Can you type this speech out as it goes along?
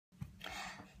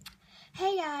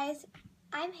guys,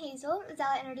 I'm Hazel.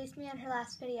 Zella introduced me on her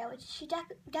last video, which you should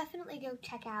definitely go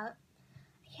check out.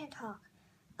 I can't talk.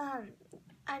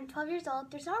 I'm 12 years old.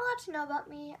 There's not a lot to know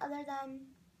about me other than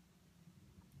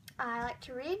I like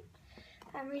to read.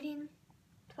 I'm reading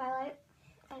Twilight,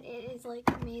 and it is like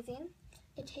amazing.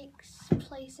 It takes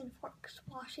place in Forks,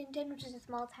 Washington, which is a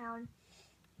small town,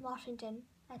 Washington,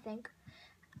 I think.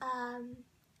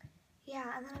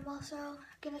 Yeah, and then I'm also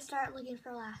gonna start looking for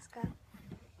Alaska.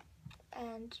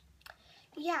 And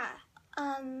yeah,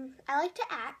 I like to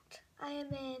act. I am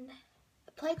in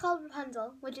a play called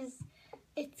Rapunzel,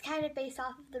 it's kind of based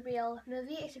off of the real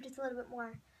movie, except it's a little bit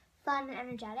more fun and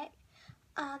energetic.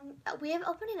 We have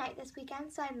opening night this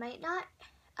weekend, so I might not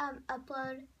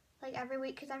upload like every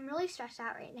week because I'm really stressed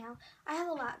out right now. I have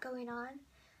a lot going on,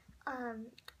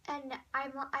 and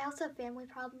I also have family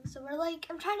problems, so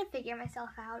I'm trying to figure myself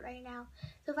out right now.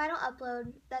 So if I don't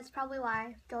upload, that's probably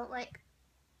why. Don't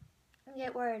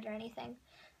get worried or anything.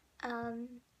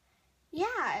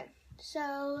 Yeah,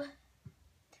 so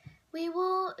Zella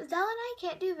and I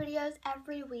can't do videos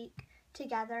every week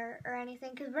together or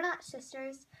anything because we're not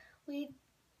sisters. We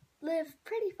live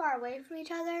pretty far away from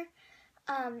each other,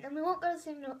 and we won't go to the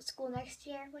same school next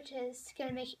year, which is going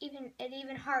to make it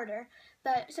even harder.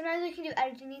 But sometimes we can do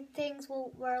editing things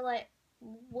where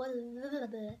we'll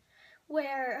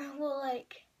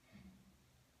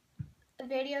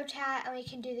video chat and we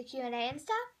can do the Q&A and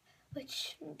stuff,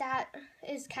 which that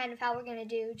is kind of how we're going to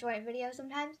do joint videos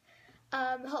sometimes.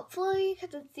 Hopefully,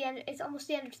 because it's almost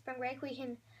the end of spring break, we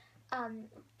can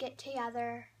get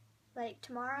together like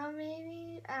tomorrow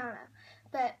maybe, I don't know,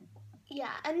 but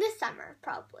yeah, and this summer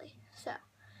probably. So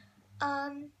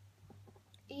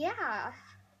yeah,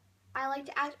 I like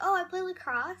to act. I play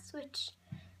lacrosse, which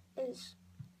is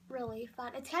really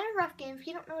fun. It's kind of a rough game. If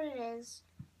you don't know what it is,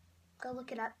 go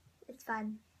look it up. It's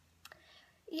fun.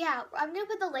 Yeah, I'm going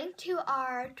to put the link to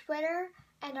our Twitter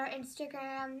and our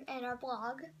Instagram and our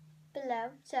blog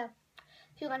below. So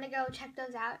if you want to go check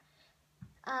those out.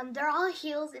 They're all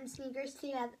heels and sneakers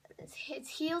together. It's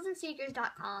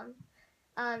heelsandsneakers.com.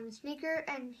 Sneaker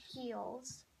and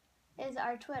heels is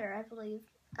our Twitter, I believe.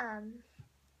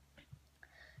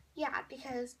 Yeah,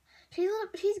 because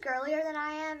she's girlier than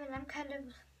I am, and I'm kind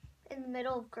of in the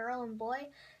middle of girl and boy.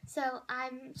 So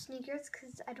I'm sneakers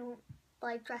because I don't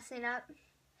like dressing up,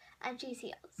 and she's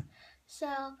heels.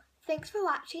 So thanks for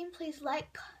watching. Please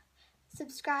like,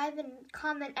 subscribe, and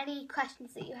comment any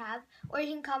questions that you have, or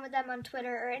you can comment them on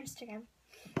Twitter or Instagram.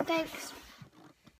 Thanks.